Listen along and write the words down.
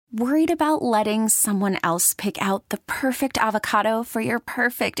Worried about letting someone else pick out the perfect avocado for your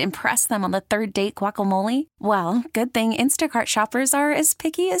perfect impress them on the third date guacamole? Well, good thing Instacart shoppers are as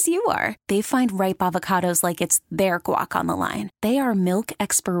picky as you are. They find ripe avocados like it's their guac on the line. They are milk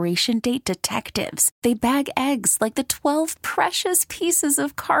expiration date detectives. They bag eggs like the 12 precious pieces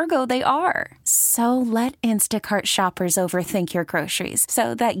of cargo they are. So let Instacart shoppers overthink your groceries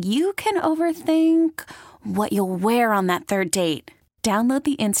so that you can overthink what you'll wear on that third date. Download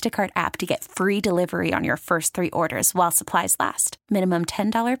the Instacart app to get free delivery on your first 3 orders while supplies last. Minimum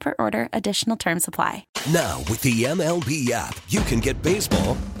 $10 per order. Additional terms apply. Now, with the MLB app, you can get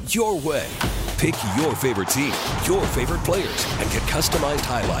baseball your way. Pick your favorite team, your favorite players, and get customized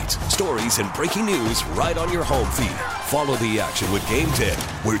highlights, stories, and breaking news right on your home feed. Follow the action with Game 10,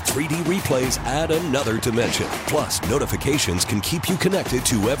 where 3D replays add another dimension. Plus, notifications can keep you connected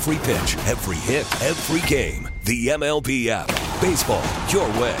to every pitch, every hit, every game. The MLB app. Baseball your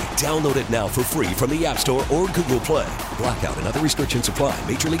way. Download it now for free from the App Store or Google Play. Blackout and other restrictions apply.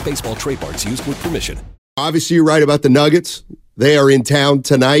 Major League Baseball trademarks used with permission. Obviously, you're right about the Nuggets. They are in town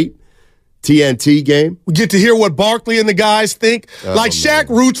tonight. TNT game. We get to hear what Barkley and the guys think. Shaq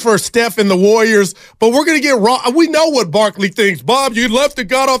roots for Steph and the Warriors, but we're going to get wrong. We know what Barkley thinks. Bob, you left and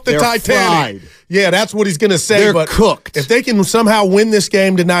got off the Titanic. Fried. Yeah, that's what he's going to say. They're cooked. If they can somehow win this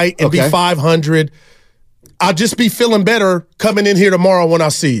game tonight and be 500, I'll just be feeling better coming in here tomorrow when I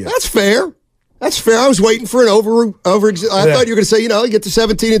see you. That's fair. That's fair. I was waiting for an over. I thought you were going to say, you get to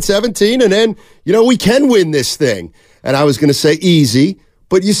 17-17, and then, we can win this thing. And I was going to say easy.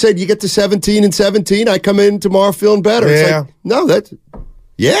 But you said you get to 17-17, I come in tomorrow feeling better. Yeah. It's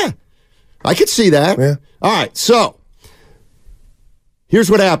like, I could see that. Yeah. All right, so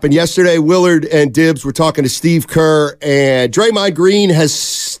here's what happened. Yesterday, Willard and Dibbs were talking to Steve Kerr, and Draymond Green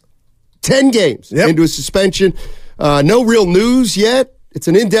has 10 games into a suspension. No real news yet. It's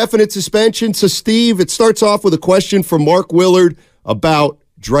an indefinite suspension. So, Steve, it starts off with a question from Mark Willard about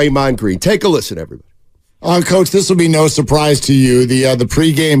Draymond Green. Take a listen, everybody. Coach, this will be no surprise to you. The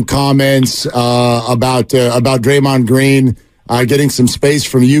pregame comments about Draymond Green getting some space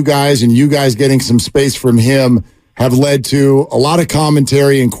from you guys and you guys getting some space from him have led to a lot of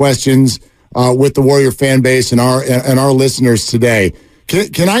commentary and questions with the Warrior fan base and our listeners today.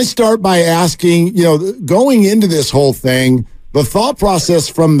 Can I start by asking, going into this whole thing, the thought process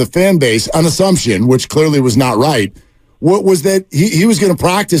from the fan base, an assumption, which clearly was not right, what was that he was going to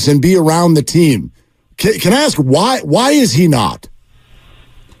practice and be around the team. Can I ask why is he not?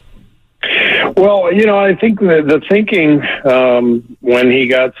 Well, I think the thinking when he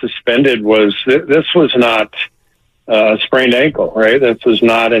got suspended was this was not a sprained ankle, right? This was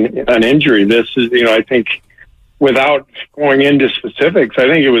not an injury. This is, I think, without going into specifics, I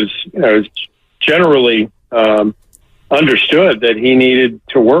think it was generally understood that he needed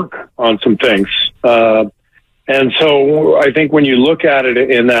to work on some things. And so I think when you look at it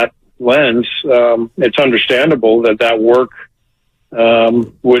in that lens, it's understandable that work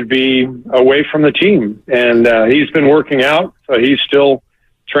would be away from the team. And he's been working out, so he's still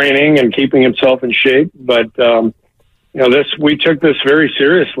training and keeping himself in shape. But, we took this very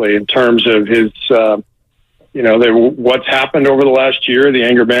seriously in terms of his, what's happened over the last year, the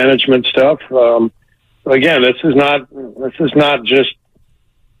anger management stuff. Again, this is not just,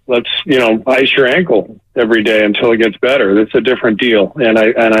 let's, ice your ankle every day until it gets better. It's a different deal. And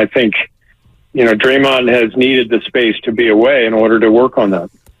I think, Draymond has needed the space to be away in order to work on that.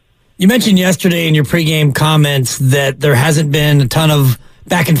 You mentioned yesterday in your pregame comments that there hasn't been a ton of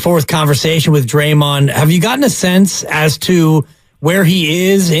back and forth conversation with Draymond. Have you gotten a sense as to where he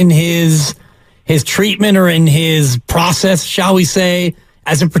is in his treatment or in his process, shall we say,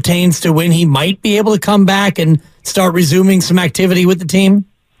 as it pertains to when he might be able to come back and start resuming some activity with the team?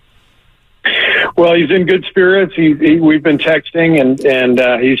 Well, he's in good spirits. We've been texting,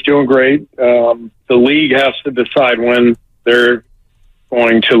 and he's doing great. The league has to decide when they're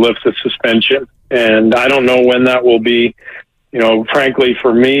going to lift the suspension, and I don't know when that will be. Frankly,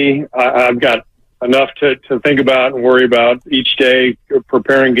 for me, I've got enough to think about and worry about each day,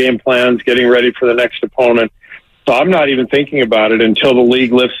 preparing game plans, getting ready for the next opponent. So I'm not even thinking about it until the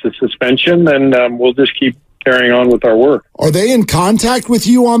league lifts the suspension, and we'll just keep carrying on with our work. Are they in contact with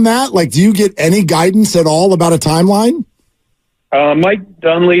you on that? Like, do you get any guidance at all about a timeline? Mike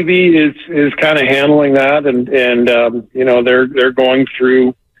Dunleavy is kind of handling that, and they're going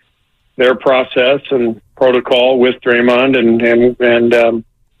through their process and protocol with Draymond and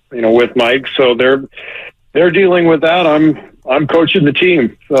with Mike. So they're dealing with that. I'm coaching the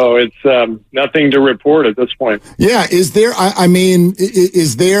team, so it's nothing to report at this point. Yeah, is there?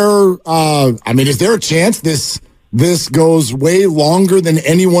 Is there a chance this this goes way longer than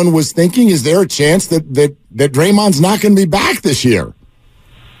anyone was thinking? Is there a chance that Draymond's not going to be back this year?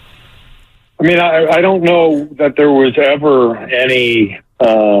 I mean, I don't know that there was ever any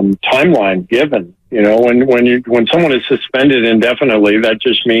timeline given. You know, when someone is suspended indefinitely, that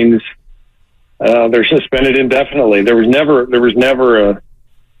just means they're suspended indefinitely. There was never a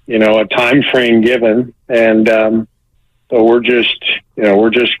time frame given, and so we're just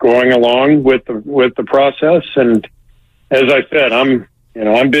going along with the process. And as I said, I'm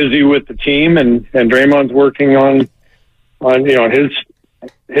busy with the team, and Draymond's working on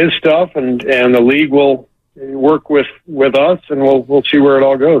his stuff, and the league will work with us, and we'll see where it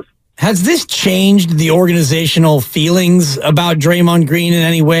all goes. Has this changed the organizational feelings about Draymond Green in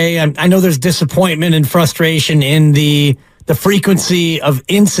any way? I know there's disappointment and frustration in the frequency of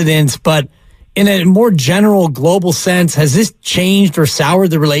incidents, but in a more general global sense, has this changed or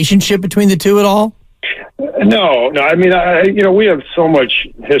soured the relationship between the two at all? No. I mean, we have so much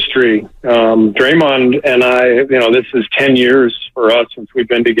history. Draymond and I, this is 10 years for us since we've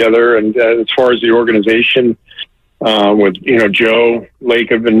been together. And as far as the organization, with, Joe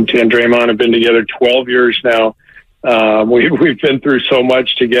Lacob and Draymond have been together 12 years now. We've been through so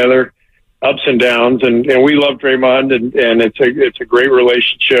much together, ups and downs, and we love Draymond, and it's a great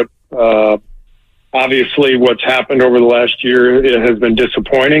relationship. Obviously, what's happened over the last year, it has been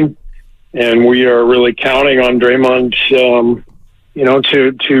disappointing, and we are really counting on Draymond, to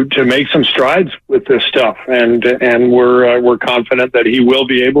make some strides with this stuff, and we're confident that he will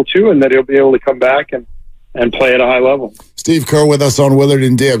be able to, and that he'll be able to come back and play at a high level. Steve Kerr with us on Willard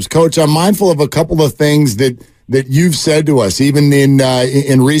and Dibs. Coach, I'm mindful of a couple of things that you've said to us, even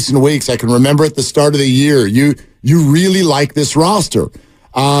in recent weeks. I can remember at the start of the year, you really like this roster.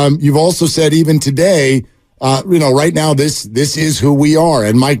 You've also said even today, right now this is who we are.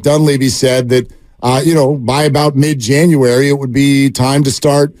 And Mike Dunleavy said that, by about mid-January, it would be time to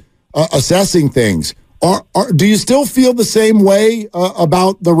start assessing things. Do you still feel the same way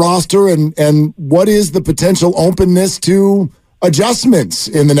about the roster, and what is the potential openness to adjustments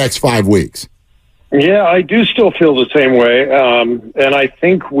in the next 5 weeks? Yeah, I do still feel the same way, and I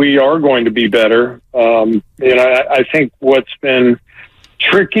think we are going to be better. I think what's been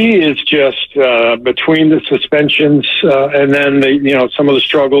tricky is just between the suspensions and then some of the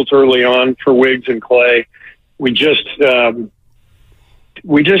struggles early on for Wiggs and Clay. We just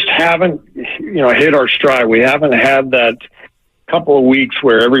haven't hit our stride. We haven't had that couple of weeks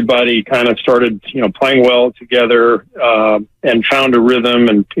where everybody kind of started playing well together and found a rhythm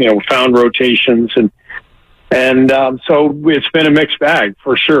and found rotations and so it's been a mixed bag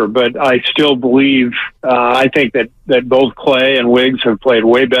for sure. But I still believe I think that both Clay and Wiggs have played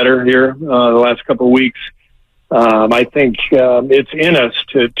way better here the last couple of weeks. I think it's in us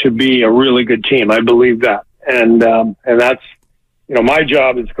to be a really good team. I believe that, and that's my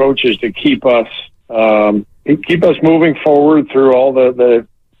job as coach is to keep us moving forward through all the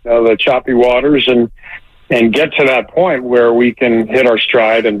choppy waters and get to that point where we can hit our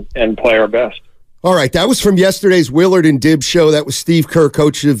stride and play our best. All right, that was from yesterday's Willard and Dibs show. That was Steve Kerr,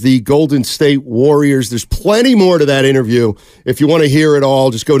 coach of the Golden State Warriors. There's plenty more to that interview. If you want to hear it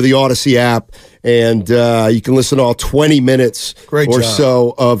all, just go to the Odyssey app, and you can listen to all 20 minutes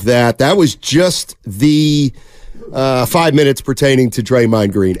so of that. That was just the 5 minutes pertaining to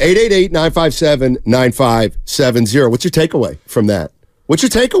Draymond Green. 888-957-9570. What's your takeaway from that? What's your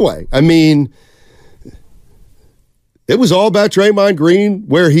takeaway? I mean, it was all about Draymond Green,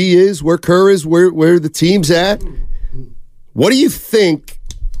 where he is, where Kerr is, where the team's at. What do you think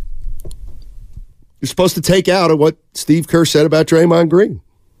you're supposed to take out of what Steve Kerr said about Draymond Green?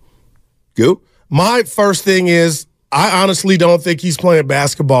 Go. My first thing is, I honestly don't think he's playing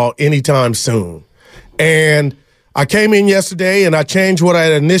basketball anytime soon. And I came in yesterday and I changed what I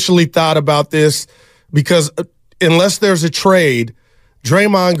had initially thought about this, because unless there's a trade,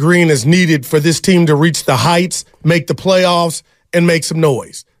 Draymond Green is needed for this team to reach the heights, make the playoffs, and make some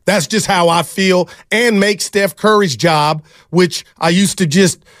noise. That's just how I feel, and make Steph Curry's job, which I used to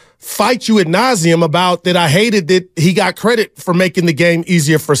just fight you ad nauseum about, that I hated that he got credit for making the game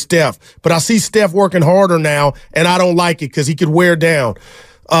easier for Steph. But I see Steph working harder now, and I don't like it because he could wear down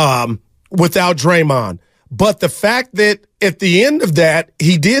without Draymond. But the fact that at the end of that,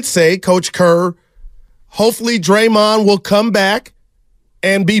 he did say, Coach Kerr, hopefully Draymond will come back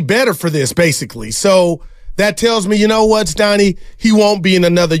and be better for this, basically. So that tells me, you know what, Steiny, he won't be in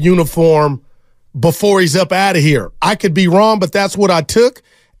another uniform before he's up out of here. I could be wrong, but that's what I took.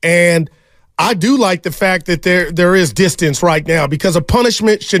 And I do like the fact that there is distance right now, because a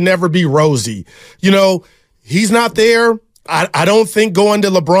punishment should never be rosy. He's not there. I don't think going to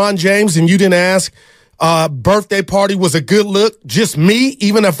LeBron James, and you didn't ask, birthday party was a good look. Just me,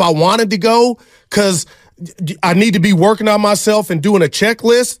 even if I wanted to go, because I need to be working on myself and doing a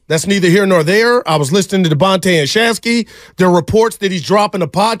checklist. That's neither here nor there. I was listening to Devontae and Shasky. There are reports that he's dropping a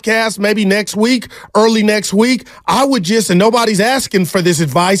podcast maybe next week, early next week. I would just, and nobody's asking for this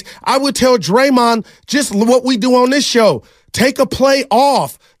advice, I would tell Draymond just what we do on this show. Take a play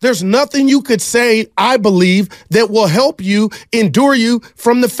off. There's nothing you could say, I believe, that will help you endure you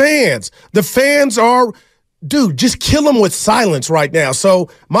from the fans. The fans are, dude, just kill them with silence right now. So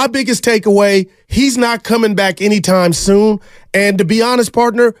my biggest takeaway, he's not coming back anytime soon. And to be honest,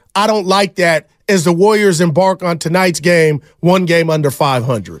 partner, I don't like that as the Warriors embark on tonight's game, one game under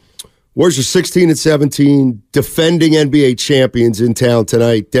 500. Warriors are 16-17, defending NBA champions in town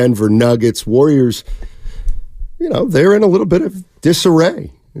tonight. Denver Nuggets. Warriors, they're in a little bit of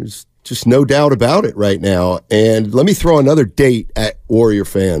disarray. There's just no doubt about it right now. And let me throw another date at Warrior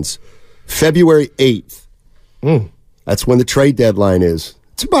fans. February 8th. That's when the trade deadline is.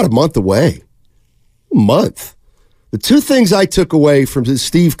 It's about a month away. A month. The two things I took away from the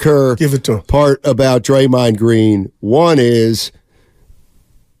Steve Kerr part about Draymond Green, one is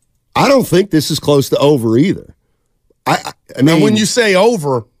I don't think this is close to over either. I mean, now, when you say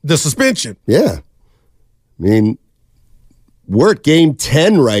over, the suspension. Yeah. I mean, we're at game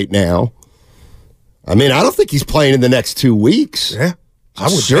 10 right now. I mean, I don't think he's playing in the next 2 weeks. Yeah. I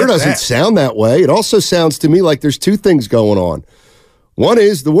would sure doesn't sound that way. It also sounds to me like there's two things going on. One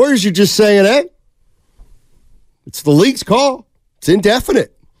is the Warriors are just saying, hey, it's the league's call. It's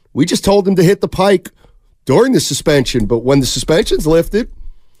indefinite. We just told him to hit the pike during the suspension, but when the suspension's lifted,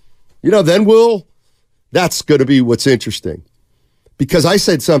 then that's going to be what's interesting. Because I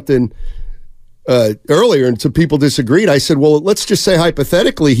said something earlier and some people disagreed. I said, well, let's just say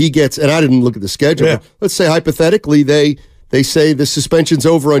hypothetically he gets, and I didn't look at the schedule, but let's say hypothetically they say the suspension's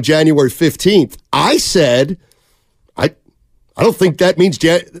over on January 15th. I said, I don't think that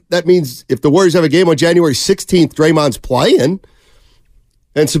means if the Warriors have a game on January 16th, Draymond's playing.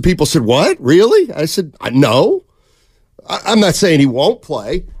 And some people said, what? Really? I said, no. I'm not saying he won't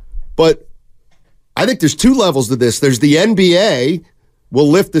play, but I think there's two levels to this. There's the NBA will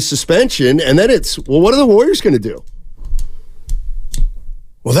lift the suspension, and then it's, well, what are the Warriors going to do?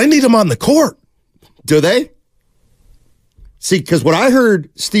 Well, they need him on the court. Do they? See, because what I heard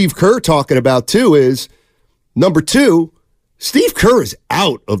Steve Kerr talking about, too, is, number two, Steve Kerr is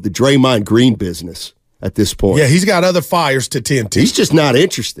out of the Draymond Green business at this point. Yeah, he's got other fires to tend to. He's just not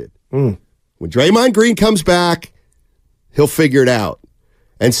interested. When Draymond Green comes back, he'll figure it out.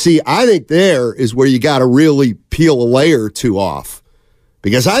 And see, I think there is where you got to really peel a layer or two off.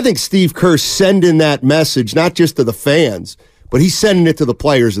 Because I think Steve Kerr's sending that message, not just to the fans, but he's sending it to the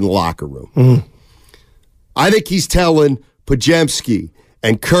players in the locker room. I think he's telling Podziemski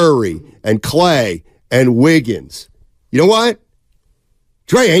and Curry and Clay and Wiggins, you know what?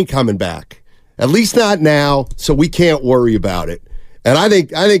 Dre ain't coming back. At least not now, so we can't worry about it. And I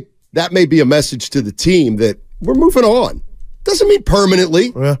think that may be a message to the team that we're moving on. Doesn't mean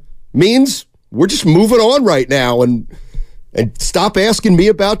permanently. Yeah. Means we're just moving on right now and stop asking me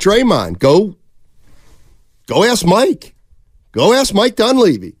about Draymond. Go ask Mike. Go ask Mike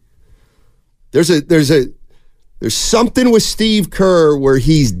Dunleavy. There's something with Steve Kerr where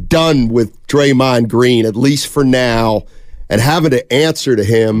he's done with Draymond Green, at least for now, and having to answer to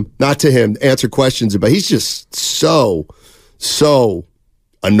him, not to him, answer questions about. He's just so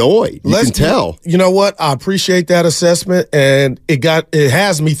annoyed. You can tell. You know what? I appreciate that assessment, and it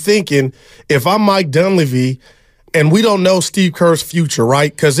has me thinking, if I'm Mike Dunleavy, and we don't know Steve Kerr's future,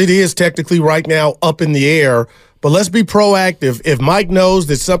 right? Because it is technically right now up in the air. But let's be proactive. If Mike knows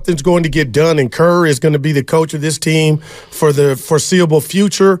that something's going to get done and Kerr is going to be the coach of this team for the foreseeable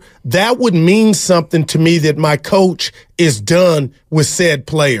future, that would mean something to me that my coach is done with said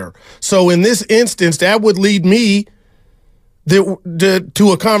player. So in this instance, that would lead me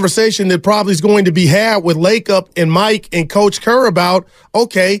to a conversation that probably is going to be had with Lakeup and Mike and Coach Kerr about,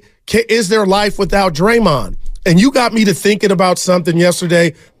 okay, is there life without Draymond? And you got me to thinking about something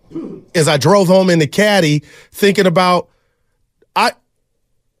yesterday as I drove home in the caddy, thinking about, I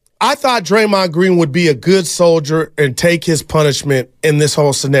thought Draymond Green would be a good soldier and take his punishment in this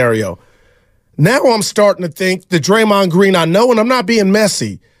whole scenario. Now I'm starting to think the Draymond Green I know, and I'm not being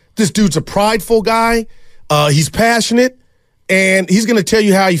messy. This dude's a prideful guy. He's passionate, and he's going to tell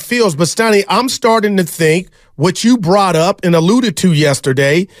you how he feels. But, Steiny, I'm starting to think what you brought up and alluded to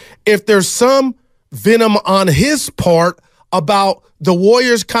yesterday, if there's some venom on his part about the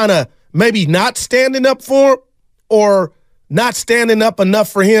Warriors kind of maybe not standing up for him or not standing up enough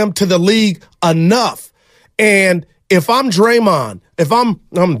for him to the league enough. And if I'm Draymond, if I'm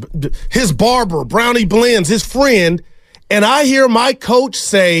his barber, Brownie Blends, his friend, and I hear my coach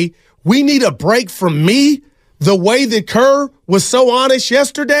say, we need a break from me, the way that Kerr was so honest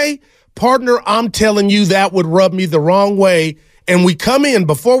yesterday, partner, I'm telling you that would rub me the wrong way. And we come in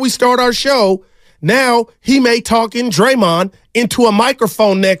before we start our show. Now he may talk in Draymond into a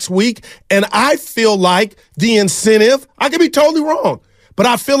microphone next week. And I feel like the incentive, I could be totally wrong, but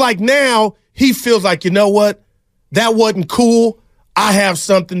I feel like now he feels like, you know what? That wasn't cool. I have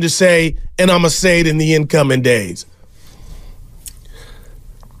something to say, and I'm going to say it in the incoming days.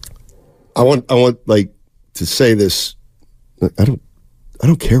 I want to say this. I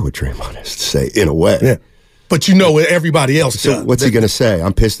don't care what Draymond has to say in a way. Yeah. But you know what everybody else does. What's he going to say?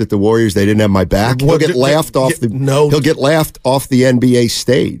 I'm pissed at the Warriors. They didn't have my back. He'll get laughed off the NBA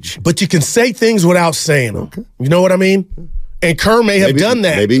stage. But you can say things without saying them. Okay. You know what I mean? And Kerr may have done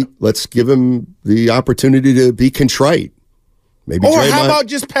that. Maybe let's give him the opportunity to be contrite. Maybe. Or how about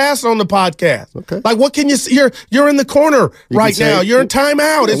just pass on the podcast? Okay. Like, what can you say? You're in the corner right now. You're in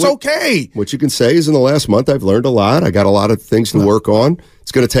timeout. It's okay. What you can say is in the last month, I've learned a lot. I got a lot of things to work on.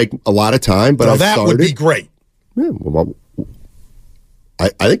 It's going to take a lot of time, but that would be great. Yeah, well, I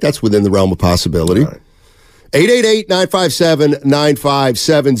think that's within the realm of possibility. Right.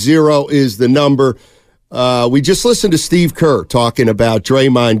 888-957-9570 is the number. We just listened to Steve Kerr talking about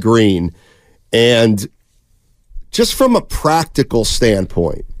Draymond Green, and just from a practical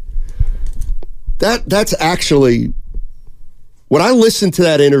standpoint, that's actually, when I listened to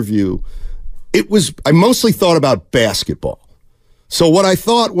that interview, I mostly thought about basketball. So what I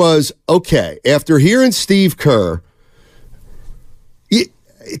thought was, okay, after hearing Steve Kerr,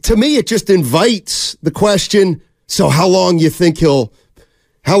 to me it just invites the question, so how long will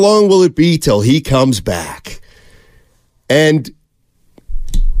it be till he comes back? And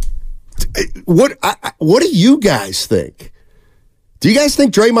what do you guys think? Do you guys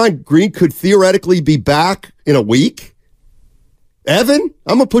think Draymond Green could theoretically be back in a week? Evan,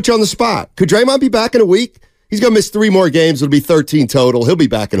 I'm going to put you on the spot. Could Draymond be back in a week? He's going to miss 3 more games. It'll be 13 total. He'll be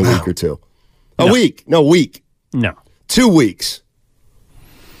back in a week or two. Week. No, week. No. 2 weeks.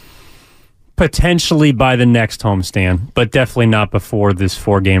 Potentially by the next homestand, but definitely not before this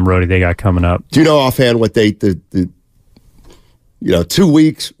 4-game roadie they got coming up. Do you know offhand what date 2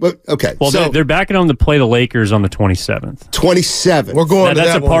 weeks? Okay. Well, they're backing them to play the Lakers on the 27th. 27th. We're going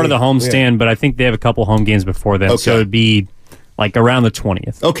that's a part of the homestand, but I think they have a couple home games before that, so it'd be like around the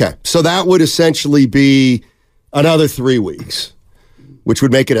 20th. Okay. So that would essentially be another 3 weeks, which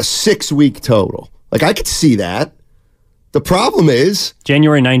would make it a 6-week total. Like, I could see that. The problem is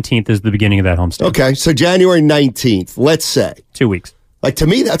January 19th is the beginning of that homestand. Okay, so January 19th, let's say. 2 weeks. Like, to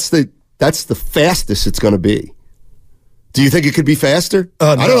me, that's the fastest it's going to be. Do you think it could be faster? No,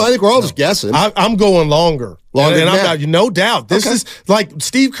 I don't know. I think we're all just guessing. I'm going longer. And I'm no doubt. This is, like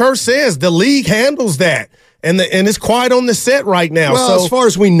Steve Kerr says, the league handles that. And it's quiet on the set right now. Well, so, as far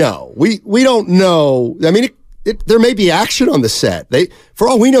as we know, we don't know. I mean, there may be action on the set. For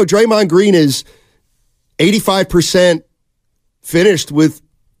all we know, Draymond Green is 85% finished with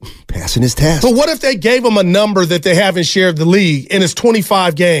passing his test. But what if they gave him a number that they haven't shared the league and it's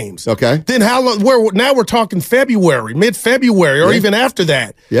 25 games? Okay. Then how long? Now we're talking February, mid-February, or even after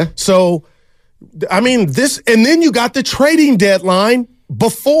that. Yeah. So, I mean, and then you got the trading deadline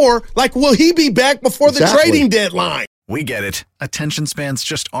before. Like, will he be back before the trading deadline? We get it. Attention spans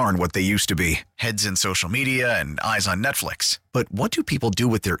just aren't what they used to be. Heads in social media and eyes on Netflix. But what do people do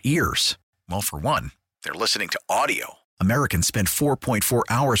with their ears? Well, for one, they're listening to audio. Americans spend 4.4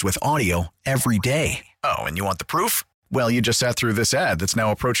 hours with audio every day. Oh, and you want the proof? Well, you just sat through this ad that's now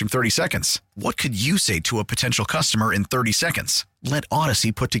approaching 30 seconds. What could you say to a potential customer in 30 seconds? Let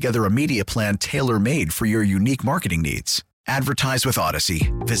Odyssey put together a media plan tailor-made for your unique marketing needs. Advertise with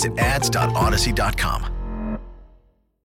Odyssey. Visit ads.odyssey.com.